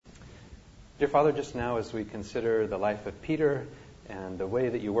Dear Father, just now as we consider the life of Peter and the way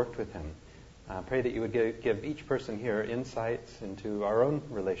that you worked with him, pray that you would give each person here insights into our own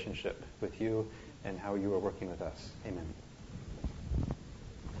relationship with you and how you are working with us. Amen.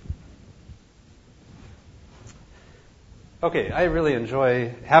 Okay, I really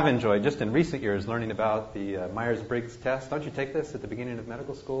have enjoyed just in recent years learning about the Myers-Briggs test. Don't you take this at the beginning of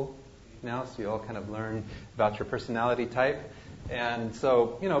medical school now, so you all kind of learn about your personality type? And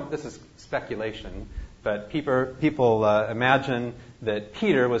so, this is speculation, but people imagine that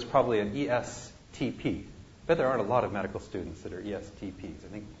Peter was probably an ESTP. But there aren't a lot of medical students that are ESTPs. I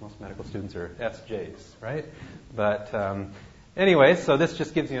think most medical students are SJs, right? But anyway, so this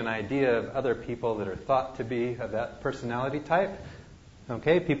just gives you an idea of other people that are thought to be of that personality type.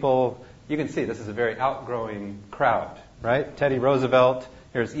 Okay, people, you can see this is a very outgrowing crowd, right? Teddy Roosevelt,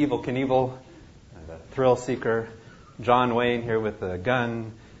 here's Evel Knievel, the thrill seeker. John Wayne here with a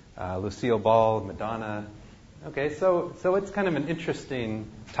gun, Lucille Ball, Madonna. Okay, so it's kind of an interesting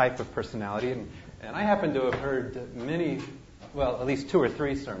type of personality. And I happen to have heard many, well, at least 2 or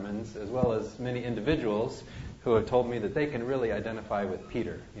 3 sermons, as well as many individuals who have told me that they can really identify with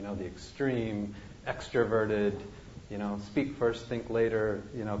Peter. The extreme, extroverted, speak first, think later,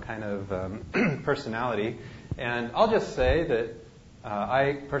 kind of personality. And I'll just say that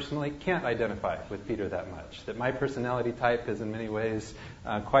I personally can't identify with Peter that much, that my personality type is in many ways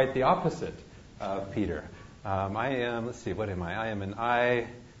quite the opposite of Peter. I am, what am I? I am an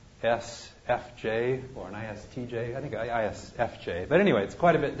ISFJ or an ISTJ. I think ISFJ. But anyway, it's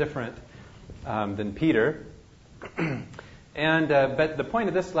quite a bit different than Peter. But the point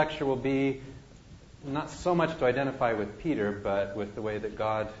of this lecture will be not so much to identify with Peter, but with the way that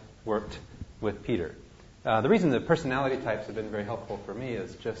God worked with Peter. The reason the personality types have been very helpful for me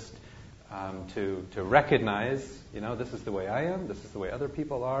is just to recognize, this is the way I am, this is the way other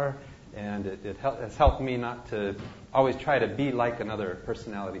people are, and it has helped me not to always try to be like another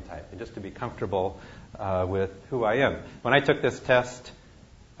personality type, and just to be comfortable with who I am. When I took this test,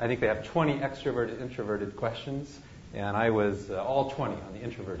 I think they have 20 extroverted, introverted questions, and I was all 20 on the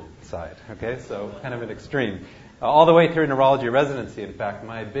introverted side, okay, so kind of an extreme. All the way through neurology residency, in fact,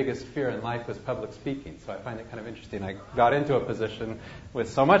 my biggest fear in life was public speaking. So I find it kind of interesting. I got into a position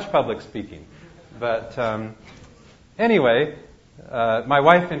with so much public speaking. But anyway, my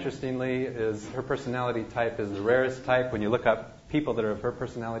wife, interestingly, her personality type is the rarest type. When you look up people that are of her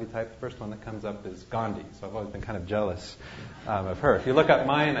personality type, the first one that comes up is Gandhi. So I've always been kind of jealous of her. If you look up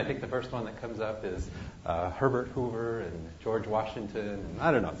mine, I think the first one that comes up is Herbert Hoover and George Washington. And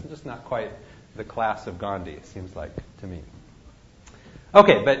I don't know. It's just not quite the class of Gandhi, it seems like to me.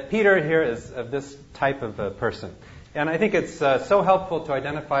 Okay, but Peter here is of this type of a person. And I think it's so helpful to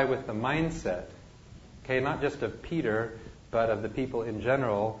identify with the mindset, okay, not just of Peter, but of the people in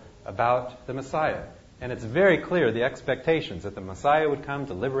general about the Messiah. And it's very clear, the expectations, that the Messiah would come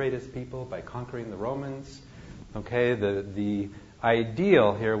to liberate his people by conquering the Romans. Okay, the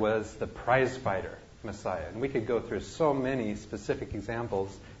ideal here was the prize fighter Messiah. And we could go through so many specific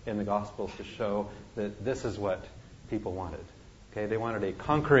examples in the Gospels to show that this is what people wanted. Okay, they wanted a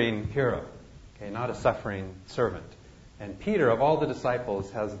conquering hero, okay, not a suffering servant. And Peter, of all the disciples,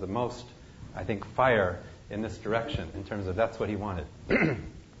 has the most, I think, fire in this direction in terms of that's what he wanted. Okay,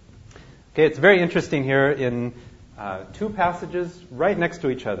 it's very interesting here in 2 passages right next to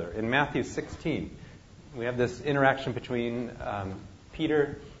each other. In Matthew 16, we have this interaction between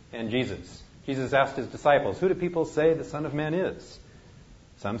Peter and Jesus. Jesus asked his disciples, "Who do people say the Son of Man is?"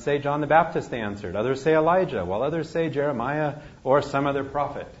 Some say John the Baptist, they answered. Others say Elijah, while others say Jeremiah or some other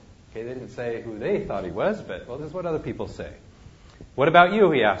prophet. Okay, they didn't say who they thought he was, but, this is what other people say. "What about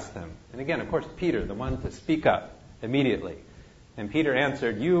you?" he asked them. And again, of course, Peter, the one to speak up immediately. And Peter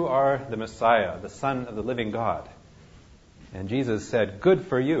answered, "You are the Messiah, the Son of the living God." And Jesus said, "Good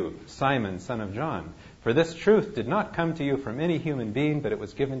for you, Simon, son of John. For this truth did not come to you from any human being, but it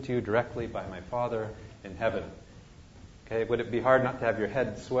was given to you directly by my Father in heaven." Okay, would it be hard not to have your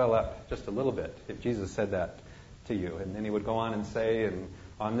head swell up just a little bit if Jesus said that to you? And then he would go on and say, "And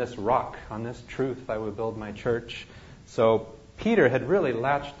on this rock, on this truth, I will build my church." So Peter had really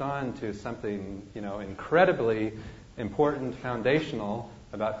latched on to something, incredibly important, foundational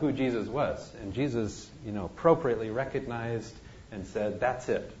about who Jesus was. And Jesus, appropriately recognized and said, "That's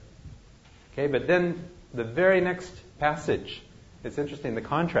it." Okay, but then the very next passage, it's interesting, the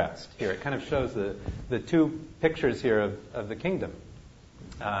contrast here. It kind of shows the 2 pictures here of the kingdom.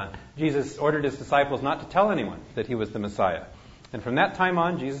 Jesus ordered his disciples not to tell anyone that he was the Messiah. And from that time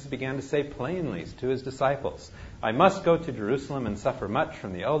on, Jesus began to say plainly to his disciples, "I must go to Jerusalem and suffer much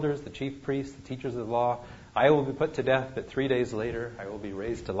from the elders, the chief priests, the teachers of the law. I will be put to death, but 3 days later I will be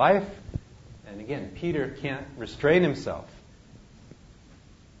raised to life." And again, Peter can't restrain himself.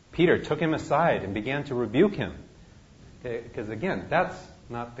 Peter took him aside and began to rebuke him. Because again, that's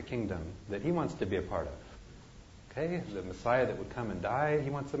not the kingdom that he wants to be a part of. Okay, the Messiah that would come and die, he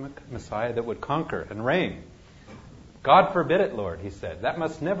wants a Messiah that would conquer and reign. God forbid it, Lord, he said. That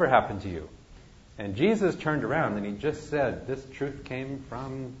must never happen to you. And Jesus turned around and he just said, this truth came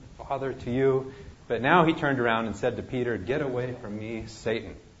from the Father to you. But now he turned around and said to Peter, get away from me,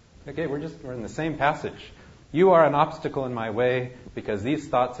 Satan. Okay, we're in the same passage. You are an obstacle in my way because these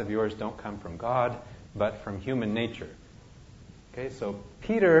thoughts of yours don't come from God, but from human nature. Okay, so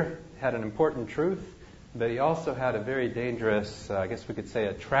Peter had an important truth, but he also had a very dangerous, I guess we could say,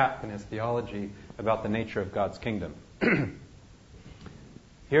 a trap in his theology about the nature of God's kingdom.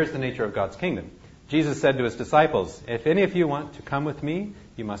 Here's the nature of God's kingdom. Jesus said to his disciples, if any of you want to come with me,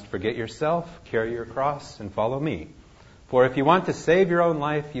 you must forget yourself, carry your cross, and follow me. For if you want to save your own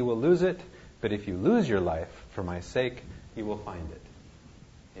life, you will lose it. But if you lose your life for my sake, you will find it.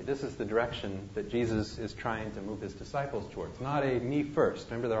 Okay, this is the direction that Jesus is trying to move his disciples towards. Not a me first.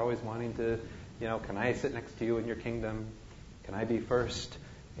 Remember, they're always wanting to, can I sit next to you in your kingdom? Can I be first?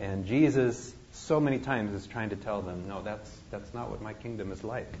 And Jesus, so many times, is trying to tell them, no, that's not what my kingdom is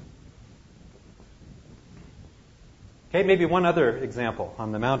like. Okay, maybe one other example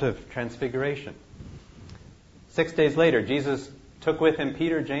on the Mount of Transfiguration. 6 days later, Jesus took with him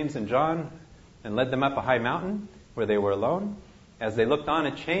Peter, James, and John and led them up a high mountain where they were alone. As they looked on,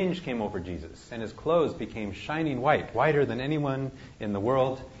 a change came over Jesus, and his clothes became shining white, whiter than anyone in the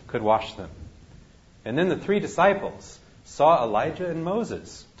world could wash them. And then the 3 disciples saw Elijah and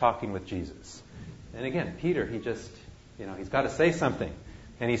Moses talking with Jesus. And again, Peter, he's got to say something.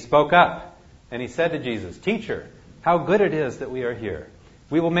 And he spoke up, and he said to Jesus, Teacher, how good it is that we are here.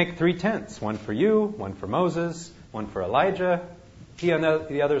 We will make 3 tents, one for you, one for Moses, one for Elijah. He and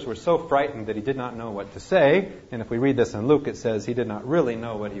the others were so frightened that he did not know what to say. And if we read this in Luke, it says he did not really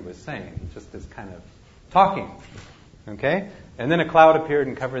know what he was saying, just this kind of talking. Okay? And then a cloud appeared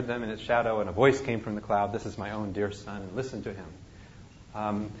and covered them in its shadow, and a voice came from the cloud, this is my own dear son, listen to him.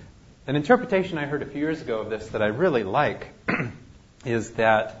 An interpretation I heard a few years ago of this that I really like is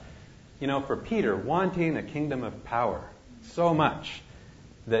that, for Peter, wanting a kingdom of power so much,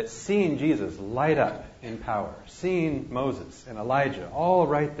 that seeing Jesus light up in power, seeing Moses and Elijah all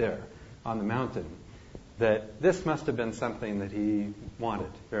right there on the mountain, that this must have been something that he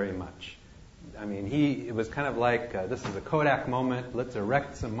wanted very much. I mean, it was kind of like, this is a Kodak moment, let's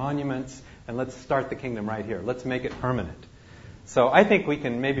erect some monuments, and let's start the kingdom right here. Let's make it permanent. So I think we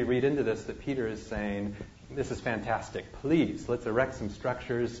can maybe read into this that Peter is saying, this is fantastic. Please, let's erect some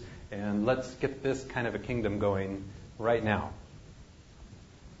structures, and let's get this kind of a kingdom going right now.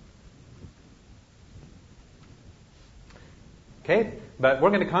 Okay, but we're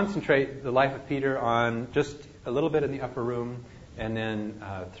going to concentrate the life of Peter on just a little bit in the upper room and then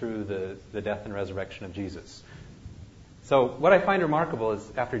through the death and resurrection of Jesus. So what I find remarkable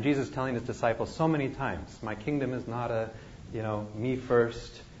is after Jesus telling his disciples so many times, my kingdom is not a, me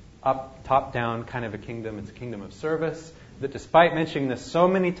first, up, top down kind of a kingdom. It's a kingdom of service. That despite mentioning this so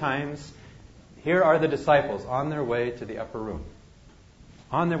many times, here are the disciples on their way to the upper room.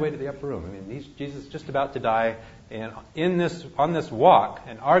 On their way to the upper room. I mean, Jesus is just about to die, and on this walk,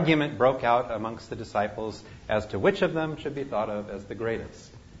 an argument broke out amongst the disciples as to which of them should be thought of as the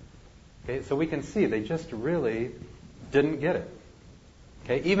greatest. Okay, so we can see they just really didn't get it.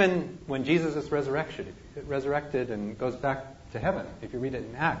 Okay, even when Jesus is resurrected and goes back to heaven, if you read it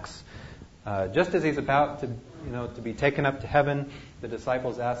in Acts, just as he's about to be taken up to heaven, the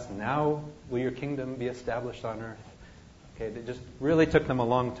disciples ask, now will your kingdom be established on earth? Okay, it just really took them a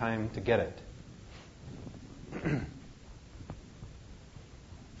long time to get it.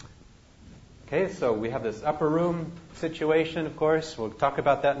 Okay, so we have this upper room situation, of course. We'll talk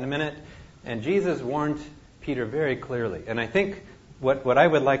about that in a minute. And Jesus warned Peter very clearly. And I think what I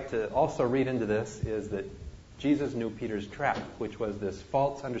would like to also read into this is that Jesus knew Peter's trap, which was this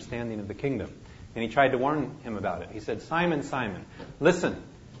false understanding of the kingdom. And he tried to warn him about it. He said, Simon, Simon, listen,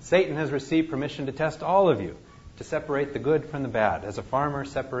 Satan has received permission to test all of you, to separate the good from the bad, as a farmer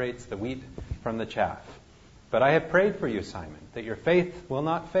separates the wheat from the chaff. But I have prayed for you, Simon, that your faith will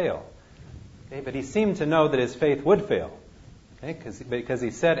not fail. Okay, but he seemed to know that his faith would fail. Okay, because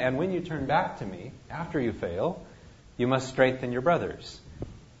he said, and when you turn back to me, after you fail, you must strengthen your brothers.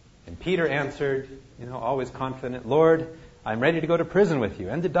 And Peter answered, always confident, Lord, I'm ready to go to prison with you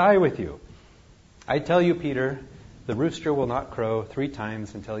and to die with you. I tell you, Peter, the rooster will not crow 3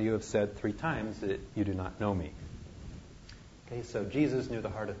 times until you have said 3 times that you do not know me. Okay, so Jesus knew the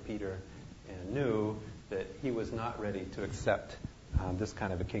heart of Peter and knew that he was not ready to accept this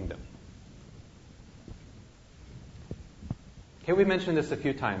kind of a kingdom. Okay, we mentioned this a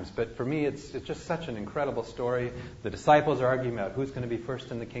few times, but for me it's just such an incredible story. The disciples are arguing about who's going to be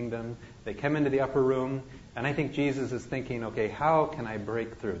first in the kingdom. They come into the upper room, and I think Jesus is thinking, okay, how can I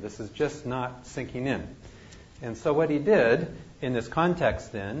break through? This is just not sinking in. And so what he did in this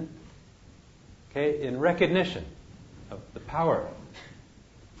context then, okay, in recognition of the power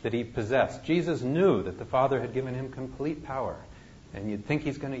that he possessed, Jesus knew that the Father had given him complete power. And you'd think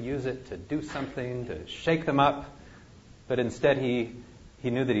he's going to use it to do something, to shake them up. But instead he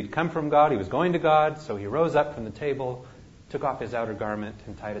knew that he'd come from God, he was going to God, so he rose up from the table, took off his outer garment,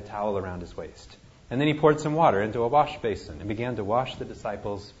 and tied a towel around his waist. And then he poured some water into a wash basin and began to wash the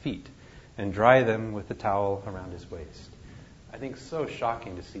disciples' feet and dry them with the towel around his waist. I think so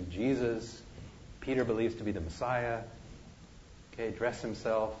shocking to see Jesus, Peter believes to be the Messiah, okay, dress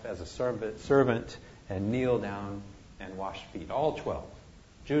himself as a servant and kneel down and wash feet. All 12.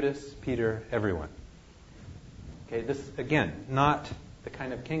 Judas, Peter, everyone. Okay, this, again, not the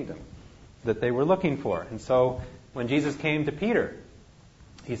kind of kingdom that they were looking for. And so when Jesus came to Peter,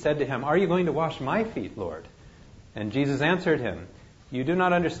 he said to him, "Are you going to wash my feet, Lord?" And Jesus answered him, "You do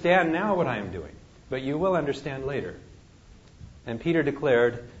not understand now what I am doing, but you will understand later." And Peter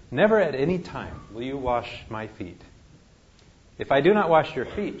declared, "Never at any time will you wash my feet." "If I do not wash your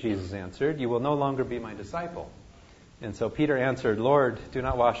feet," Jesus answered, "you will no longer be my disciple." And so Peter answered, "Lord, do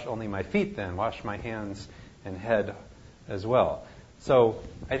not wash only my feet then, wash my hands and head as well." So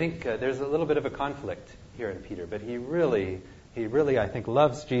I think there's a little bit of a conflict here in Peter, but he really, I think,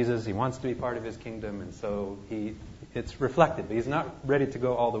 loves Jesus. He wants to be part of his kingdom, and so it's reflected, but he's not ready to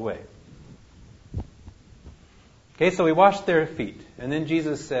go all the way. Okay, so he washed their feet, and then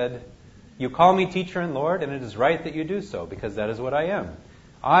Jesus said, "You call me teacher and Lord, and it is right that you do so, because that is what I am.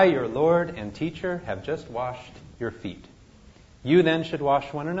 I, your Lord and teacher, have just washed your feet. You then should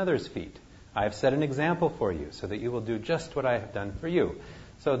wash one another's feet. I have set an example for you so that you will do just what I have done for you."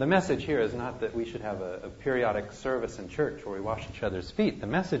 So the message here is not that we should have a periodic service in church where we wash each other's feet. The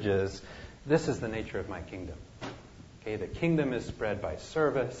message is, this is the nature of my kingdom. Okay, the kingdom is spread by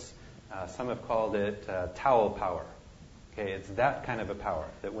service. Some have called it towel power. Okay, it's that kind of a power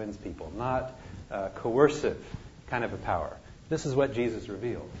that wins people, not coercive kind of a power. This is what Jesus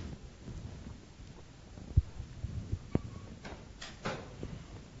revealed.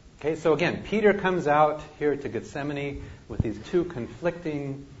 Okay, so again, Peter comes out here to Gethsemane with these two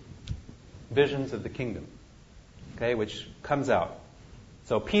conflicting visions of the kingdom, okay, which comes out.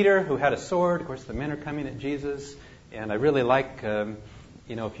 So Peter, who had a sword, of course the men are coming at Jesus, and I really like,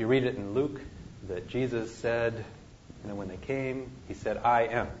 if you read it in Luke, that Jesus said, when they came, he said, "I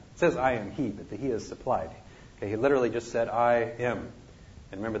am." It says "I am he," but the he is supplied. Okay, he literally just said, "I am."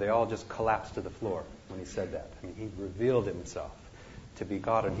 And remember, they all just collapsed to the floor when he said that. I mean, he revealed himself to be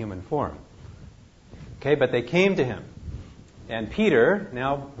God in human form. Okay, but they came to him. And Peter,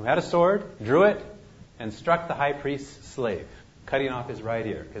 now who had a sword, drew it and struck the high priest's slave, cutting off his right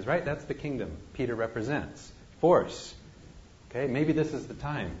ear. Because, right, that's the kingdom Peter represents. Force. Okay, maybe this is the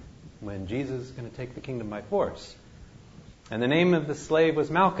time when Jesus is going to take the kingdom by force. And the name of the slave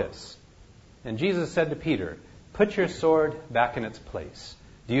was Malchus. And Jesus said to Peter, "Put your sword back in its place.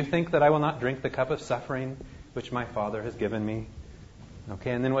 Do you think that I will not drink the cup of suffering which my Father has given me?"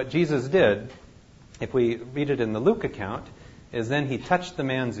 Okay, and then what Jesus did, if we read it in the Luke account, is then he touched the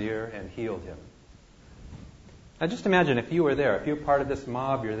man's ear and healed him. Now just imagine if you were there, if you're part of this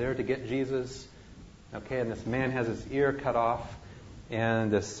mob, you're there to get Jesus, okay, and this man has his ear cut off,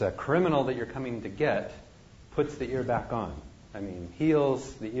 and this criminal that you're coming to get puts the ear back on. I mean,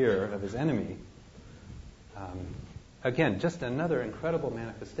 heals the ear of his enemy. Again, just another incredible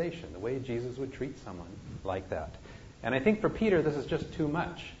manifestation, the way Jesus would treat someone like that. And I think for Peter, this is just too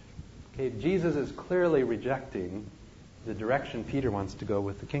much. Okay, Jesus is clearly rejecting the direction Peter wants to go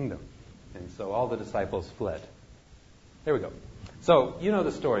with the kingdom. And so all the disciples fled. There we go. So you know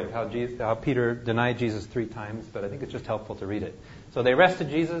the story of how Peter denied Jesus 3 times, but I think it's just helpful to read it. So they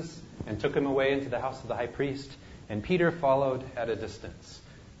arrested Jesus and took him away into the house of the high priest, and Peter followed at a distance.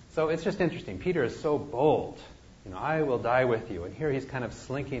 So it's just interesting. Peter is so bold. "I will die with you." And here he's kind of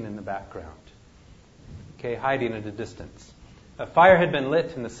slinking in the background. Okay, hiding at a distance. A fire had been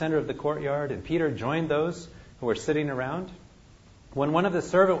lit in the center of the courtyard, and Peter joined those who were sitting around. When one of the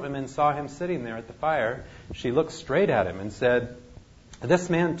servant women saw him sitting there at the fire, she looked straight at him and said, "This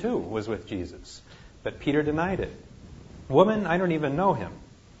man too was with Jesus." But Peter denied it. "Woman, I don't even know him."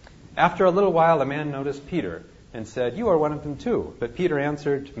 After a little while, a man noticed Peter and said, "You are one of them too." But Peter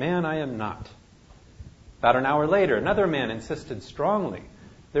answered, "Man, I am not." About an hour later, another man insisted strongly,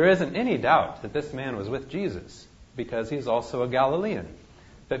 "There isn't any doubt that this man was with Jesus, because he's also a Galilean."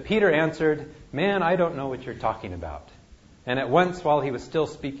 But Peter answered, "Man, I don't know what you're talking about." And at once, while he was still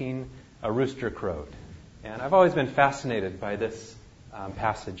speaking, a rooster crowed. And I've always been fascinated by this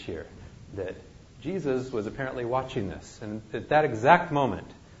passage here, that Jesus was apparently watching this. And at that exact moment,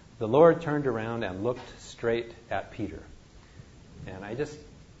 the Lord turned around and looked straight at Peter. And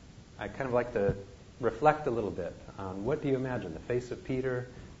I kind of like to reflect a little bit on what do you imagine, the face of Peter,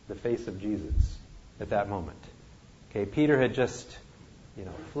 the face of Jesus at that moment. Okay, Peter had just,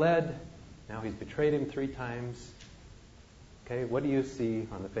 fled. Now he's betrayed him 3 times. Okay, what do you see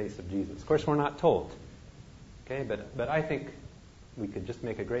on the face of Jesus? Of course, we're not told. Okay, but I think we could just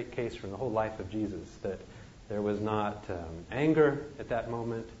make a great case from the whole life of Jesus that there was not anger at that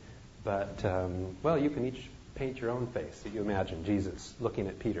moment, but, you can each paint your own face that you imagine Jesus looking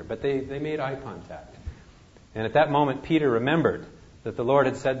at Peter. But they made eye contact. And at that moment, Peter remembered that the Lord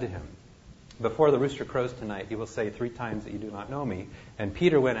had said to him, before the rooster crows tonight, you will say 3 times that you do not know me. And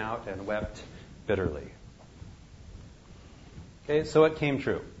Peter went out and wept bitterly. Okay, so it came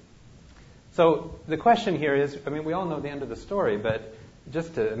true. So the question here is, we all know the end of the story, but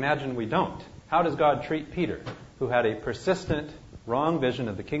just to imagine we don't. How does God treat Peter, who had a persistent, wrong vision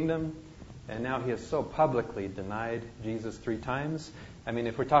of the kingdom, and now he has so publicly denied Jesus 3 times?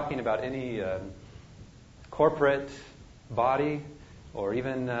 If we're talking about any corporate body, or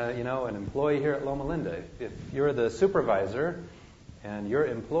even, an employee here at Loma Linda, if you're the supervisor and your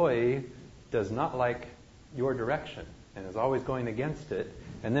employee does not like your direction and is always going against it,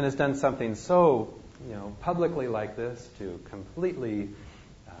 and then has done something so, publicly like this to completely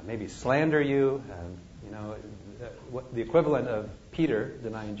maybe slander you, the equivalent of Peter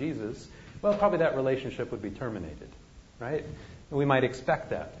denying Jesus, well, probably that relationship would be terminated, right? We might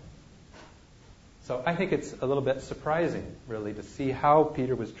expect that. So I think it's a little bit surprising, really, to see how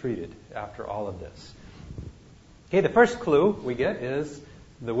Peter was treated after all of this. Okay, the first clue we get is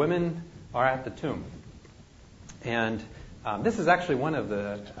the women are at the tomb. And this is actually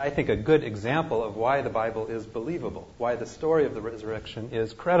I think, a good example of why the Bible is believable, why the story of the resurrection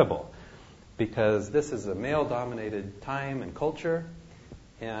is credible. Because this is a male-dominated time and culture,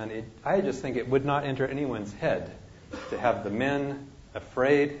 and I just think it would not enter anyone's head to have the men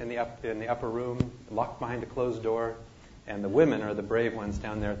afraid in the upper room, locked behind a closed door, and the women are the brave ones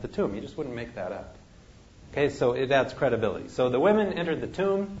down there at the tomb. You just wouldn't make that up. Okay, so it adds credibility. So the women entered the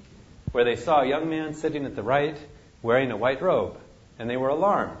tomb, where they saw a young man sitting at the right, wearing a white robe, and they were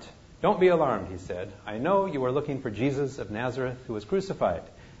alarmed. "Don't be alarmed," he said. "I know you are looking for Jesus of Nazareth who was crucified.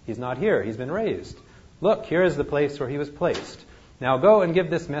 He's not here. He's been raised. Look, here is the place where he was placed. Now go and give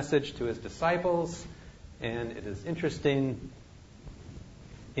this message to his disciples." And it is interesting,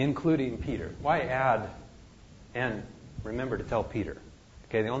 including Peter. Why add and remember to tell Peter?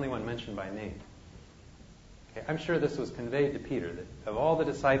 Okay, the only one mentioned by name. Okay, I'm sure this was conveyed to Peter, that of all the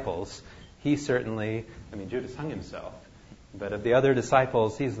disciples, he certainly, Judas hung himself, but of the other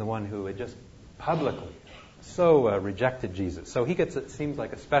disciples, he's the one who had just publicly so rejected Jesus. So he gets, it seems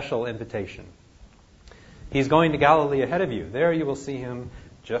like, a special invitation. He's going to Galilee ahead of you. There you will see him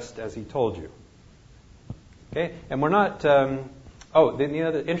just as he told you. Okay, and we're not... then the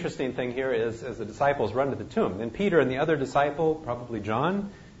other interesting thing here is, as the disciples run to the tomb, then Peter and the other disciple, probably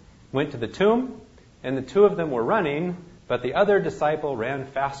John, went to the tomb, and the 2 of them were running, but the other disciple ran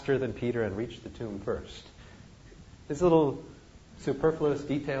faster than Peter and reached the tomb first. These little superfluous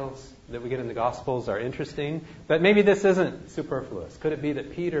details that we get in the Gospels are interesting, but maybe this isn't superfluous. Could it be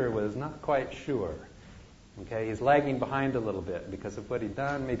that Peter was not quite sure? Okay, he's lagging behind a little bit because of what he'd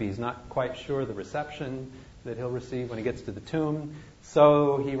done. Maybe he's not quite sure the reception that he'll receive when he gets to the tomb,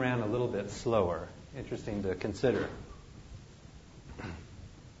 so he ran a little bit slower. Interesting to consider.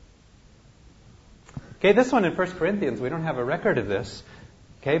 Okay, this one in 1 Corinthians, we don't have a record of this,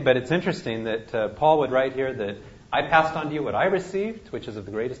 okay, but it's interesting that Paul would write here that I passed on to you what I received, which is of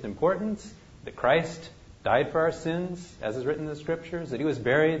the greatest importance, that Christ died for our sins, as is written in the Scriptures, that he was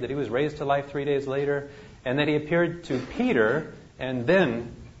buried, that he was raised to life 3 days later, and that he appeared to Peter and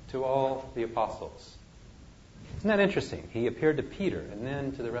then to all the apostles. Isn't that interesting? He appeared to Peter and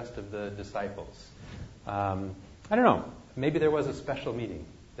then to the rest of the disciples. I don't know. Maybe there was a special meeting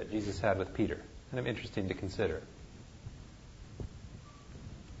that Jesus had with Peter. Kind of interesting to consider.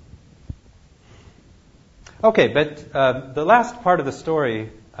 Okay, but the last part of the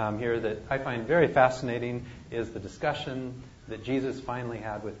story here that I find very fascinating is the discussion that Jesus finally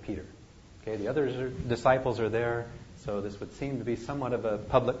had with Peter. Okay, the other disciples are there, so this would seem to be somewhat of a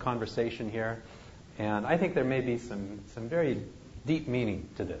public conversation here. And I think there may be some very deep meaning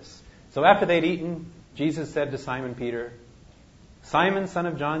to this. So after they'd eaten, Jesus said to Simon Peter, "Simon, son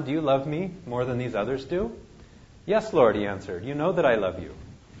of John, do you love me more than these others do?" "Yes, Lord," he answered. "You know that I love you."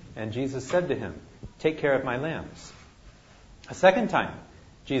 And Jesus said to him, "Take care of my lambs." A second time,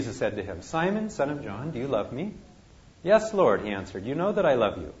 Jesus said to him, Simon, son of John, do you love me? Yes, Lord, he answered, you know that I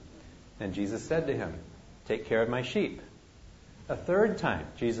love you. And Jesus said to him, take care of my sheep. A third time,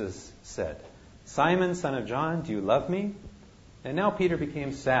 Jesus said, Simon, son of John, do you love me? And now Peter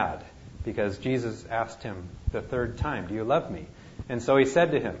became sad because Jesus asked him the third time, do you love me? And so he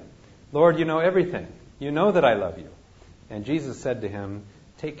said to him, Lord, you know everything. You know that I love you. And Jesus said to him,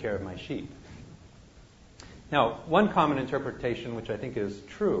 take care of my sheep. Now, one common interpretation, which I think is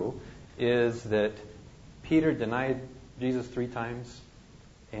true, is that Peter denied Jesus 3 times.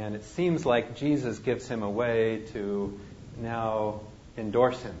 And it seems like Jesus gives him a way to now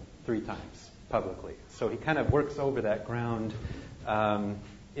endorse him 3 times publicly. So he kind of works over that ground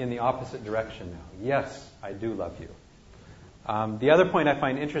in the opposite direction now. Yes, I do love you. The other point I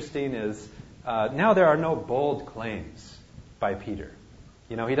find interesting is now there are no bold claims by Peter.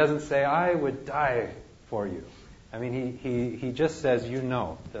 You know, he doesn't say, I would die for you. I mean, he just says, you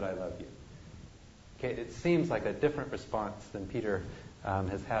know that I love you. Okay, it seems like a different response than Peter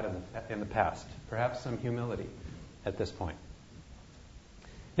has had in the past. Perhaps some humility at this point.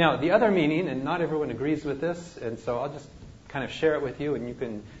 Now, the other meaning, and not everyone agrees with this, and so I'll just kind of share it with you and you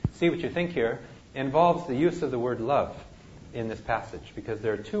can see what you think here, involves the use of the word love in this passage, because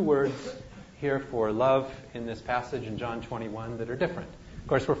there are 2 words here for love in this passage in John 21 that are different. Of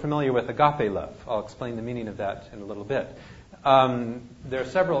course, we're familiar with agape love. I'll explain the meaning of that in a little bit. There are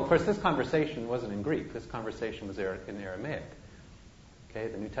several. Of course, this conversation wasn't in Greek. This conversation was in Aramaic. Okay,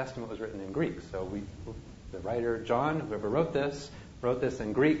 the New Testament was written in Greek. So the writer John, whoever wrote this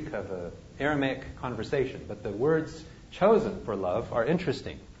in Greek of an Aramaic conversation. But the words chosen for love are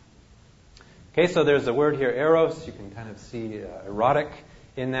interesting. Okay, so there's a word here, eros. You can kind of see erotic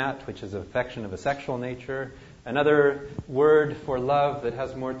in that, which is affection of a sexual nature. Another word for love that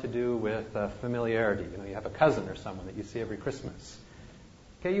has more to do with familiarity. You know, you have a cousin or someone that you see every Christmas.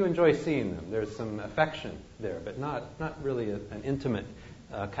 Okay, you enjoy seeing them. There's some affection there, but not really an intimate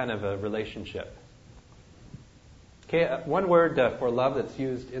kind of a relationship. Okay, one word for love that's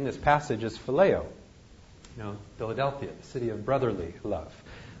used in this passage is phileo. You know, Philadelphia, the city of brotherly love.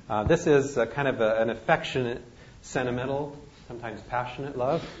 This is kind of an affectionate, sentimental, sometimes passionate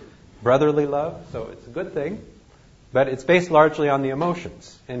love, brotherly love. So it's a good thing, but it's based largely on the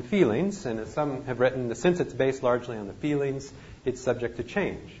emotions and feelings. And as some have written, since it's based largely on the feelings, it's subject to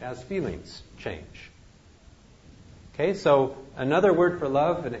change as feelings change. Okay, so another word for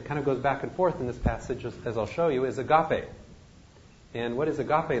love, and it kind of goes back and forth in this passage, as I'll show you, is agape. And what is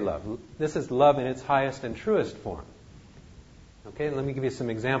agape love? This is love in its highest and truest form. Okay, let me give you some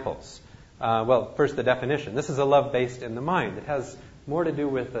examples. Well, first the definition. This is a love based in the mind. It has more to do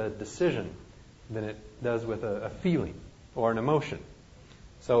with a decision than it does with a feeling or an emotion.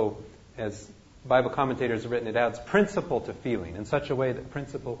 So, as Bible commentators have written, it adds principle to feeling in such a way that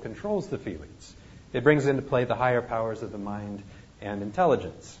principle controls the feelings. It brings into play the higher powers of the mind and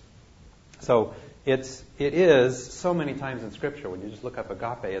intelligence. So, it is so many times in Scripture, when you just look up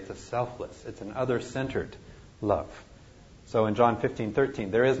agape, it's a selfless, it's an other-centered love. So in John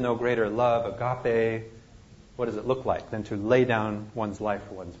 15:13, there is no greater love, agape, what does it look like, than to lay down one's life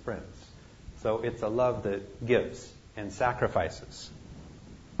for one's friends. So it's a love that gives and sacrifices.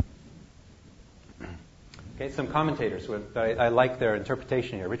 Okay, some commentators, I like their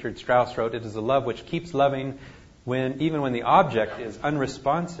interpretation here. Richard Strauss wrote, it is a love which keeps loving even when the object is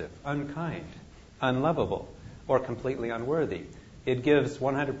unresponsive, unkind, unlovable, or completely unworthy. It gives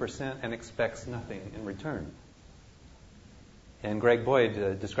 100% and expects nothing in return. And Greg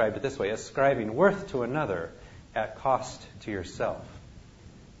Boyd described it this way, ascribing worth to another at cost to yourself.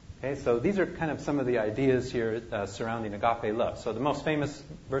 Okay, so these are kind of some of the ideas here surrounding agape love. So the most famous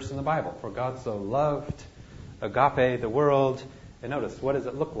verse in the Bible, for God so loved agape the world. And notice, what does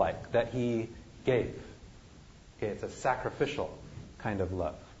it look like? That he gave. Okay, it's a sacrificial kind of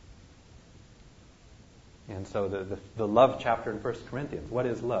love. And so the love chapter in 1 Corinthians, what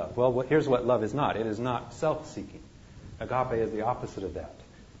is love? Well, here's what love is not. It is not self-seeking. Agape is the opposite of that.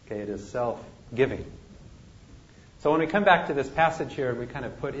 Okay, it is self-giving. So when we come back to this passage here and we kind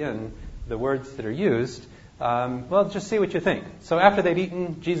of put in the words that are used, well, just see what you think. So after they'd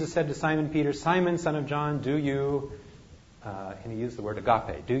eaten, Jesus said to Simon Peter, Simon, son of John, do you, and he used the word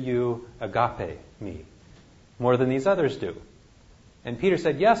agape, do you agape me more than these others do? And Peter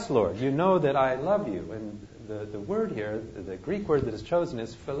said, yes, Lord, you know that I love you. And the word here, the Greek word that is chosen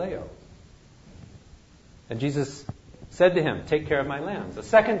is phileo. And Jesus said to him, take care of my lambs. A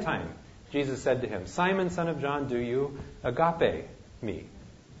second time, Jesus said to him, Simon, son of John, do you agape me?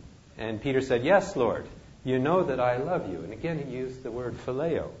 And Peter said, yes, Lord, you know that I love you. And again, he used the word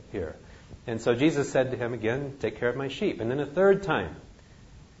phileo here. And so Jesus said to him again, take care of my sheep. And then a third time.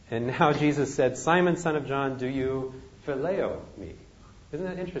 And now Jesus said, Simon, son of John, do you phileo me? Isn't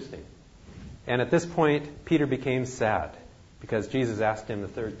that interesting? And at this point, Peter became sad because Jesus asked him the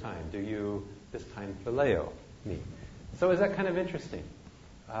third time, do you this time phileo me? So is that kind of interesting?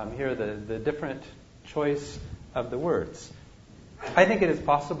 Here, the different choice of the words. I think it is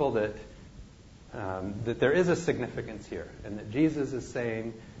possible that there is a significance here, and that Jesus is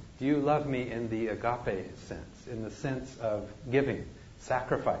saying, do you love me in the agape sense, in the sense of giving,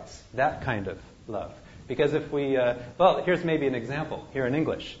 sacrifice, that kind of love? Because if we, here's maybe an example here in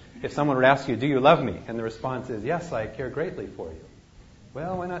English. If someone would ask you, do you love me? And the response is, yes, I care greatly for you.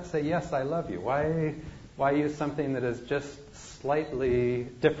 Well, why not say, yes, I love you? Why use something that is just slightly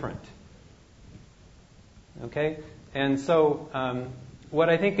different? Okay? And so what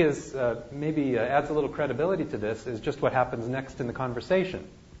I think is maybe adds a little credibility to this is just what happens next in the conversation,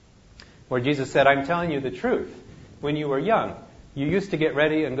 where Jesus said, I'm telling you the truth. When you were young, you used to get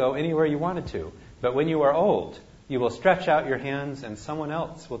ready and go anywhere you wanted to. But when you are old, you will stretch out your hands and someone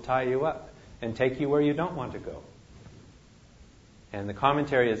else will tie you up and take you where you don't want to go. And the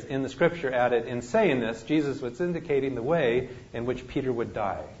commentary is in the scripture added, in saying this, Jesus was indicating the way in which Peter would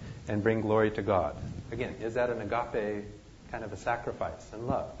die and bring glory to God. Again, is that an agape kind of a sacrifice and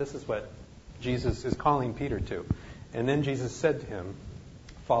love? This is what Jesus is calling Peter to. And then Jesus said to him,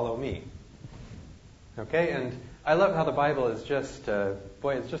 follow me. Okay, and I love how the Bible is just,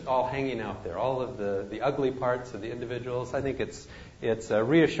 it's just all hanging out there. All of the ugly parts of the individuals. I think it's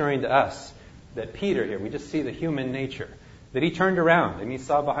reassuring to us that Peter here, we just see the human nature, that he turned around and he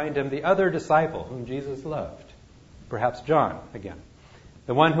saw behind him the other disciple whom Jesus loved. Perhaps John again.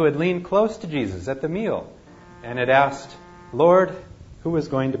 The one who had leaned close to Jesus at the meal and had asked, Lord, who is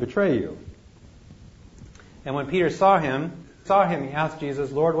going to betray you? And when Peter saw him, he asked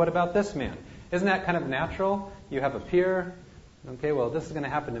Jesus, Lord, what about this man? Isn't that kind of natural? You have a peer. Okay, well, this is going to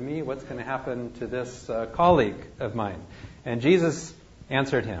happen to me. What's going to happen to this colleague of mine? And Jesus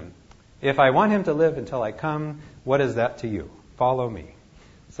answered him, if I want him to live until I come, what is that to you? Follow me.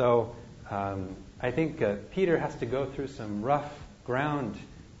 So I think Peter has to go through some rough ground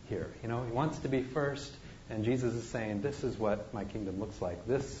here. He wants to be first, and Jesus is saying, this is what my kingdom looks like.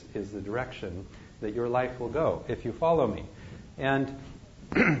 This is the direction that your life will go if you follow me. And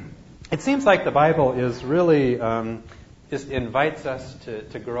it seems like the Bible is really just invites us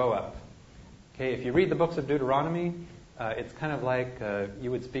to grow up. Okay, if you read the books of Deuteronomy, it's kind of like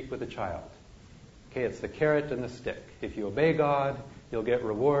you would speak with a child. Okay, it's the carrot and the stick. If you obey God, you'll get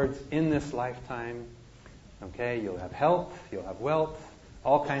rewards in this lifetime. Okay, you'll have health, you'll have wealth,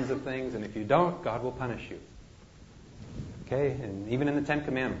 all kinds of things. And if you don't, God will punish you. Okay, and even in the Ten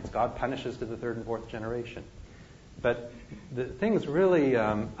Commandments, God punishes to the third and fourth generation. But the things really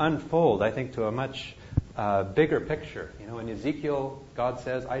unfold, I think, to a much bigger picture. In Ezekiel, God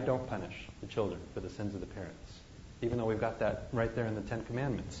says, I don't punish the children for the sins of the parents, even though we've got that right there in the Ten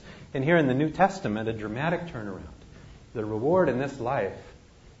Commandments. And here in the New Testament, a dramatic turnaround. The reward in this life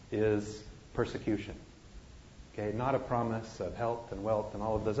is persecution. Okay, not a promise of health and wealth and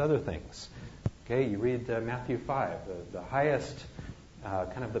all of those other things. Okay, you read Matthew 5, the highest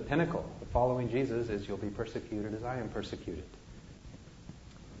kind of the pinnacle of following Jesus is you'll be persecuted as I am persecuted.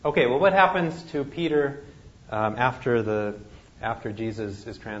 Okay, well, what happens to Peter after Jesus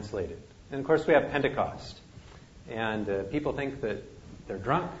is translated? And of course, we have Pentecost, and people think that they're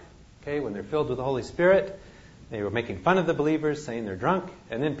drunk. Okay, when they're filled with the Holy Spirit, they were making fun of the believers, saying they're drunk.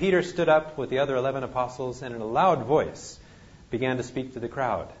 And then Peter stood up with the other 11 apostles, and in a loud voice began to speak to the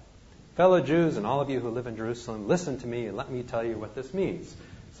crowd. Fellow Jews and all of you who live in Jerusalem, listen to me and let me tell you what this means.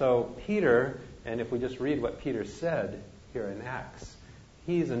 So Peter, and if we just read what Peter said here in Acts,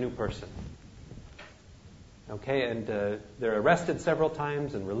 he's a new person. Okay, and they're arrested several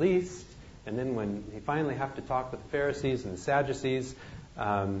times and released. And then when they finally have to talk with the Pharisees and the Sadducees,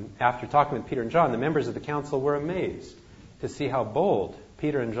 after talking with Peter and John, the members of the council were amazed to see how bold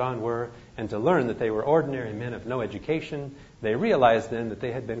Peter and John were and to learn that they were ordinary men of no education. They realized then that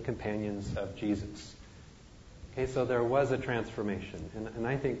they had been companions of Jesus. Okay, so there was a transformation. And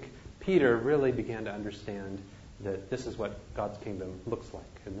I think Peter really began to understand that this is what God's kingdom looks like.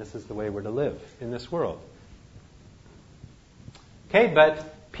 And this is the way we're to live in this world. Okay,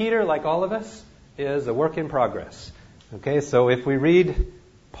 but Peter, like all of us, is a work in progress. Okay, so if we read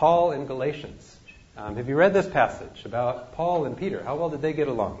Paul in Galatians, have you read this passage about Paul and Peter? How well did they get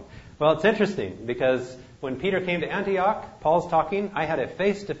along? Well, it's interesting because when Peter came to Antioch, Paul's talking, I had a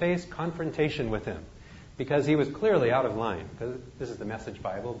face-to-face confrontation with him because he was clearly out of line. Because this is the Message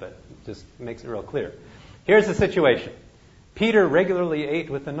Bible, but it just makes it real clear. Here's the situation. Peter regularly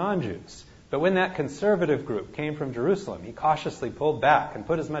ate with the non-Jews. But when that conservative group came from Jerusalem, he cautiously pulled back and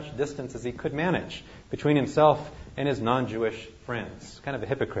put as much distance as he could manage between himself and his non-Jewish friends. Kind of a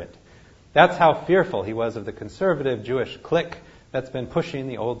hypocrite. That's how fearful he was of the conservative Jewish clique that's been pushing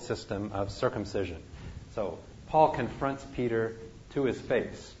the old system of circumcision. So Paul confronts Peter to his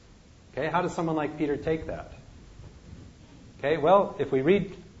face. Okay, how does someone like Peter take that? Okay, well, if we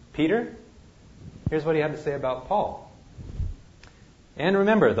read Peter, here's what he had to say about Paul. And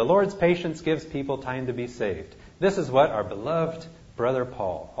remember, the Lord's patience gives people time to be saved. This is what our beloved brother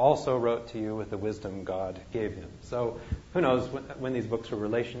Paul also wrote to you with the wisdom God gave him. So who knows when these books were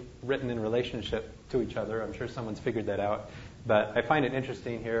written in relationship to each other. I'm sure someone's figured that out. But I find it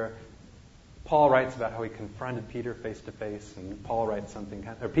interesting here. Paul writes about how he confronted Peter face to face, and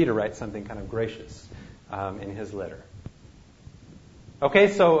Peter writes something kind of gracious in his letter.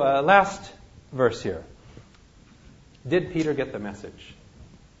 Okay, so last verse here. Did Peter get the message?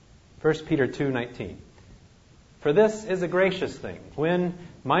 1 Peter 2:19. For this is a gracious thing, when,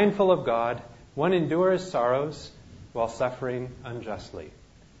 mindful of God, one endures sorrows while suffering unjustly.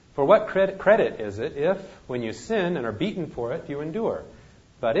 For what credit is it if, when you sin and are beaten for it, you endure?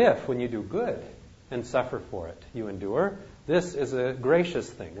 But if, when you do good and suffer for it, you endure, this is a gracious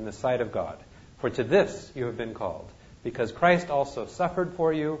thing in the sight of God. For to this you have been called, because Christ also suffered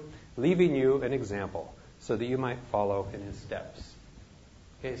for you, leaving you an example, so that you might follow in his steps.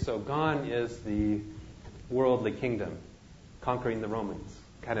 Okay, so gone is the worldly kingdom, conquering the Romans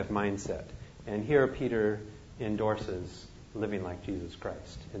kind of mindset. And here Peter endorses living like Jesus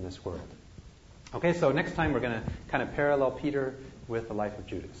Christ in this world. Okay, so next time we're going to kind of parallel Peter with the life of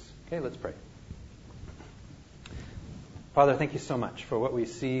Judas. Okay, let's pray. Father, thank you so much for what we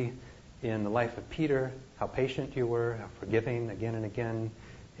see in the life of Peter, how patient you were, how forgiving again and again,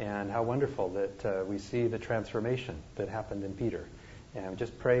 and how wonderful that we see the transformation that happened in Peter. And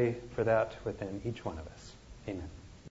just pray for that within each one of us. Amen.